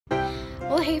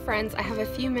Well, hey friends, I have a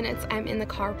few minutes. I'm in the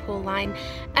carpool line,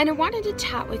 and I wanted to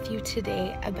chat with you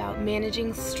today about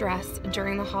managing stress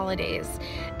during the holidays.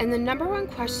 And the number one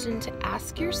question to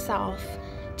ask yourself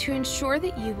to ensure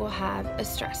that you will have a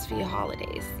stress-free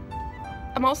holidays.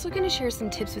 I'm also going to share some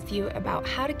tips with you about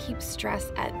how to keep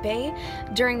stress at bay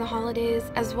during the holidays,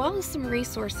 as well as some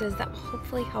resources that will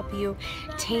hopefully help you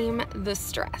tame the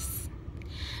stress.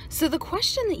 So the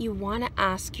question that you want to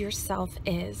ask yourself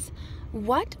is,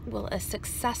 what will a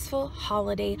successful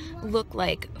holiday look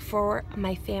like for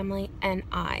my family and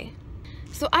I?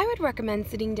 So I would recommend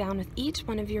sitting down with each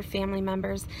one of your family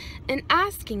members and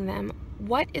asking them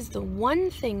what is the one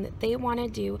thing that they want to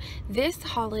do this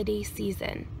holiday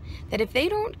season. That if they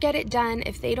don't get it done,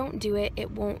 if they don't do it,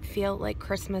 it won't feel like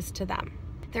Christmas to them.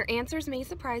 Their answers may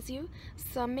surprise you.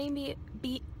 Some may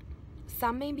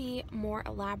be more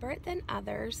elaborate than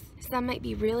others. Some might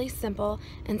be really simple,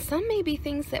 and some may be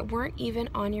things that weren't even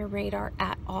on your radar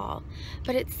at all.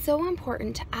 But it's so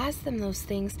important to ask them those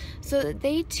things so that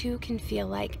they too can feel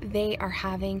like they are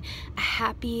having a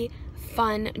happy,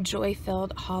 fun,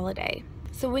 joy-filled holiday.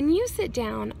 So when you sit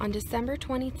down on December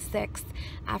 26th,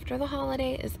 after the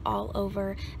holiday is all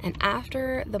over and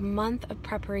after the month of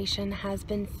preparation has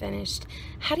been finished,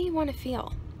 how do you want to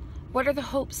feel? What are the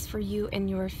hopes for you and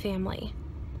your family?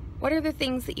 What are the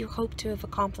things that you hope to have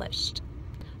accomplished?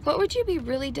 What would you be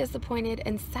really disappointed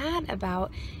and sad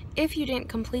about if you didn't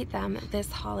complete them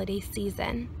this holiday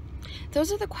season?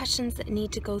 Those are the questions that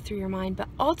need to go through your mind, but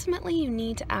ultimately you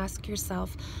need to ask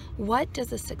yourself, what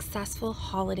does a successful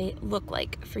holiday look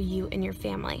like for you and your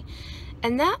family?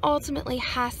 And that ultimately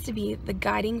has to be the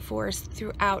guiding force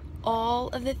throughout all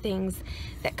of the things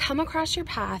that come across your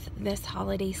path this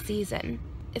holiday season.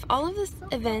 If all of the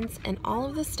events and all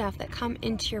of the stuff that come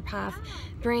into your path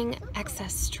bring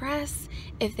excess stress,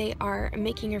 if they are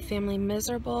making your family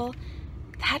miserable,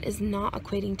 that is not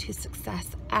equating to success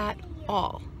at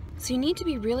all. So you need to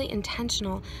be really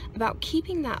intentional about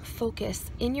keeping that focus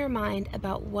in your mind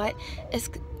about what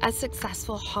a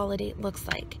successful holiday looks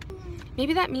like.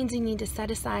 Maybe that means you need to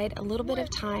set aside a little bit of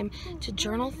time to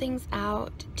journal things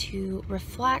out, to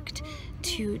reflect,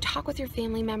 to talk with your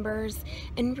family members,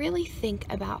 and really think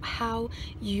about how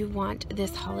you want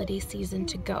this holiday season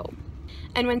to go.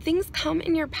 And when things come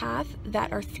in your path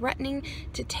that are threatening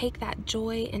to take that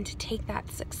joy and to take that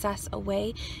success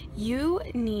away, you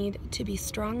need to be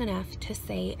strong enough to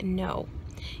say no.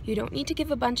 You don't need to give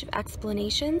a bunch of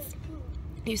explanations.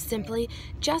 You simply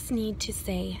just need to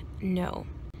say no.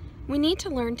 We need to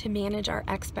learn to manage our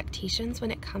expectations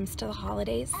when it comes to the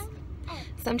holidays.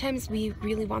 Sometimes we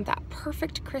really want that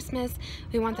perfect Christmas.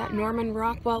 We want that Norman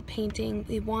Rockwell painting.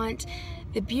 We want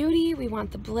the beauty. We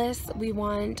want the bliss. We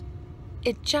want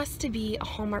it just to be a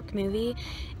Hallmark movie.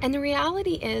 And the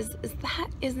reality is that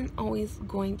isn't always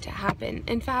going to happen.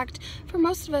 In fact, for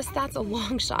most of us, that's a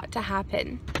long shot to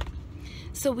happen.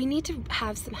 So we need to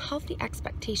have some healthy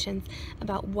expectations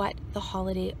about what the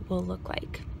holiday will look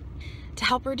like. To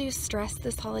help reduce stress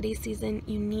this holiday season,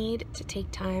 you need to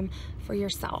take time for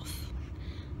yourself.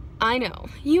 I know,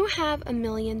 you have a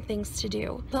million things to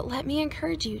do, but let me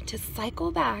encourage you to cycle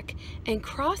back and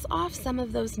cross off some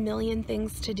of those million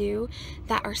things to do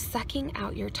that are sucking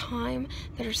out your time,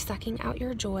 that are sucking out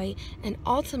your joy, and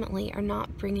ultimately are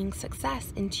not bringing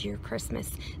success into your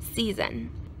Christmas season.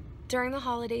 During the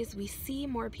holidays, we see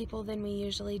more people than we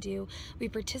usually do. We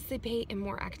participate in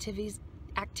more activities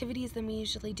than we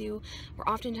usually do. We're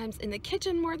oftentimes in the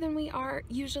kitchen more than we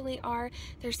usually are.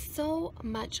 There's so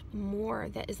much more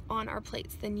that is on our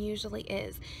plates than usually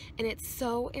is, and it's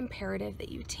so imperative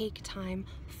that you take time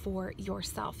for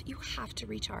yourself. You have to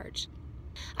recharge.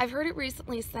 I've heard it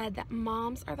recently said that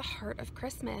moms are the heart of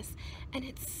Christmas, and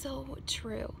it's so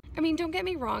true. I mean, don't get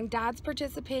me wrong, dads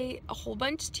participate a whole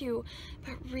bunch too,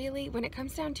 but really, when it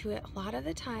comes down to it, a lot of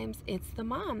the times it's the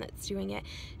mom that's doing it.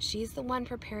 She's the one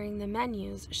preparing the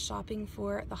menus, shopping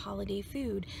for the holiday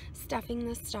food, stuffing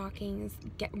the stockings,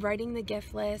 writing the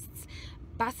gift lists,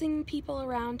 busing people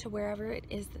around to wherever it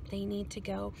is that they need to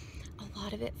go. A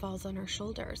lot of it falls on our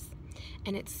shoulders.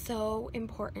 And it's so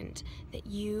important that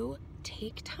you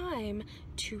take time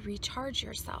to recharge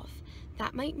yourself.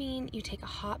 That might mean you take a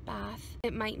hot bath.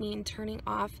 It might mean turning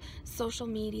off social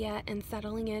media and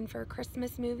settling in for a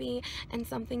Christmas movie and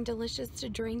something delicious to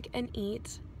drink and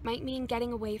eat. It might mean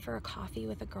getting away for a coffee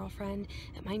with a girlfriend.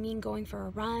 It might mean going for a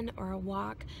run or a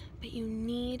walk, but you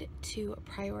need to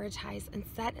prioritize and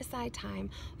set aside time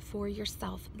for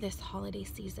yourself this holiday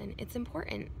season. It's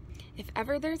important. If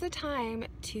ever there's a time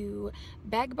to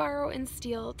beg, borrow, and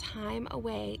steal time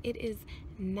away, it is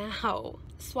now.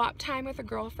 Swap time with a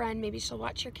girlfriend. Maybe she'll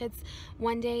watch your kids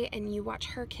one day and you watch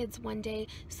her kids one day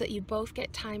so that you both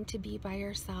get time to be by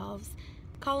yourselves.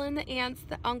 Call in the aunts,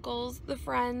 the uncles, the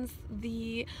friends,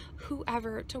 the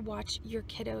whoever to watch your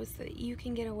kiddos so that you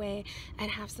can get away and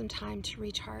have some time to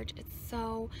recharge. It's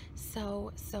so,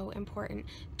 so, so important.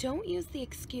 Don't use the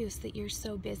excuse that you're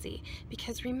so busy,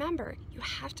 because remember, you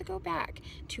have to go back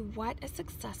to what a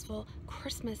successful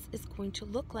Christmas is going to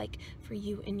look like for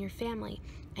you and your family.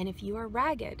 And if you are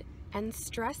ragged and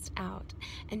stressed out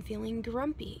and feeling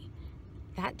grumpy,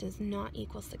 that does not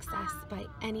equal success by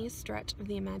any stretch of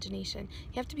the imagination.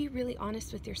 You have to be really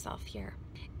honest with yourself here.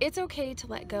 It's okay to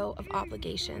let go of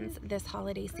obligations this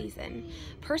holiday season.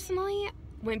 Personally,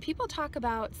 when people talk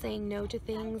about saying no to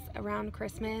things around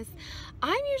Christmas,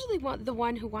 I'm usually the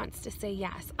one who wants to say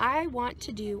yes. I want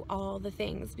to do all the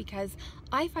things because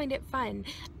I find it fun.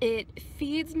 It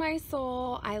feeds my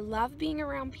soul. I love being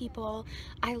around people.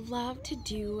 I love to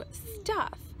do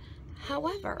stuff.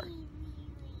 However,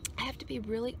 I have to be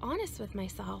really honest with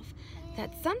myself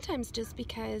that sometimes just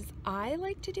because I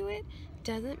like to do it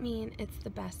doesn't mean it's the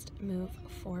best move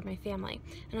for my family.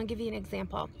 And I'll give you an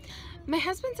example. My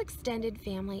husband's extended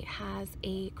family has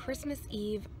a Christmas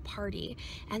Eve party,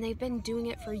 and they've been doing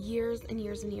it for years and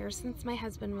years and years, since my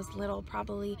husband was little,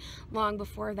 probably long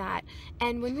before that.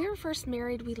 And when we were first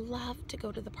married, we loved to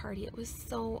go to the party. It was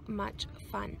so much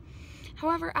fun.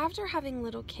 However, after having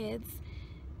little kids,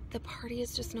 the party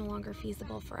is just no longer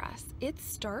feasible for us. It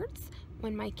starts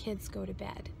when my kids go to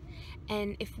bed.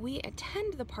 And if we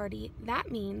attend the party,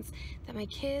 that means that my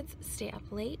kids stay up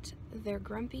late, they're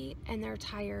grumpy, and they're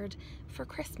tired for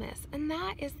Christmas. And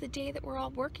that is the day that we're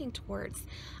all working towards.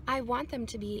 I want them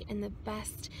to be in the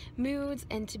best moods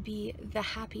and to be the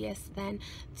happiest then.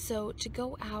 So to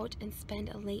go out and spend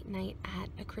a late night at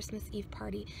a Christmas Eve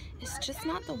party is just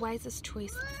not the wisest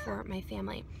choice for my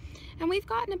family. And we've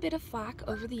gotten a bit of flack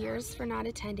over the years for not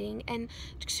attending, and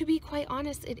to be quite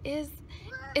honest,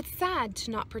 it's sad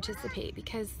to not participate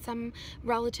because some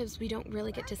relatives we don't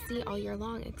really get to see all year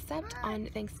long except on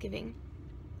Thanksgiving.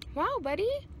 Wow, buddy,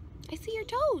 I see your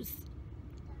toes.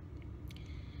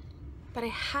 But I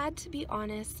had to be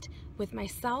honest with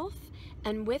myself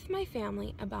and with my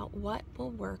family about what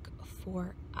will work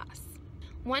for us.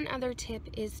 One other tip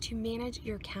is to manage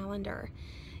your calendar.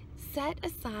 Set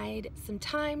aside some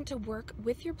time to work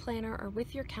with your planner or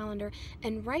with your calendar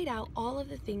and write out all of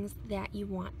the things that you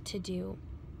want to do.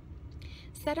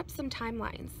 Set up some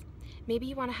timelines. Maybe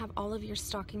you want to have all of your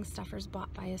stocking stuffers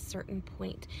bought by a certain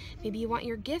point. Maybe you want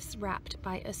your gifts wrapped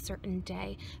by a certain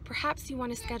day. Perhaps you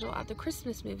want to schedule out the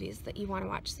Christmas movies that you want to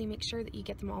watch so you make sure that you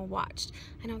get them all watched.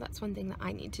 I know that's one thing that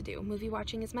I need to do. Movie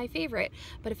watching is my favorite,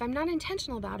 but if I'm not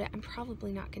intentional about it, I'm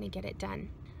probably not going to get it done.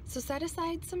 So set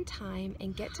aside some time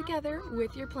and get together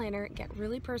with your planner, get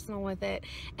really personal with it,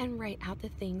 and write out the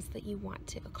things that you want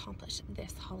to accomplish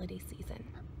this holiday season.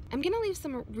 I'm going to leave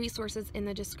some resources in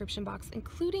the description box,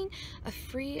 including a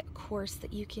free course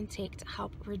that you can take to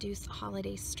help reduce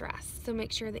holiday stress. So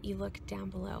make sure that you look down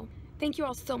below. Thank you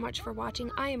all so much for watching.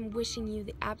 I am wishing you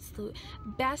the absolute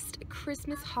best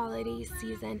Christmas holiday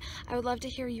season. I would love to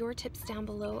hear your tips down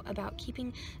below about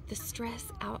keeping the stress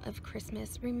out of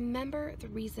Christmas. Remember the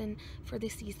reason for the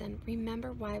season.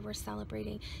 Remember why we're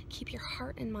celebrating. Keep your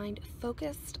heart and mind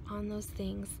focused on those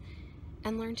things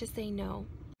and learn to say no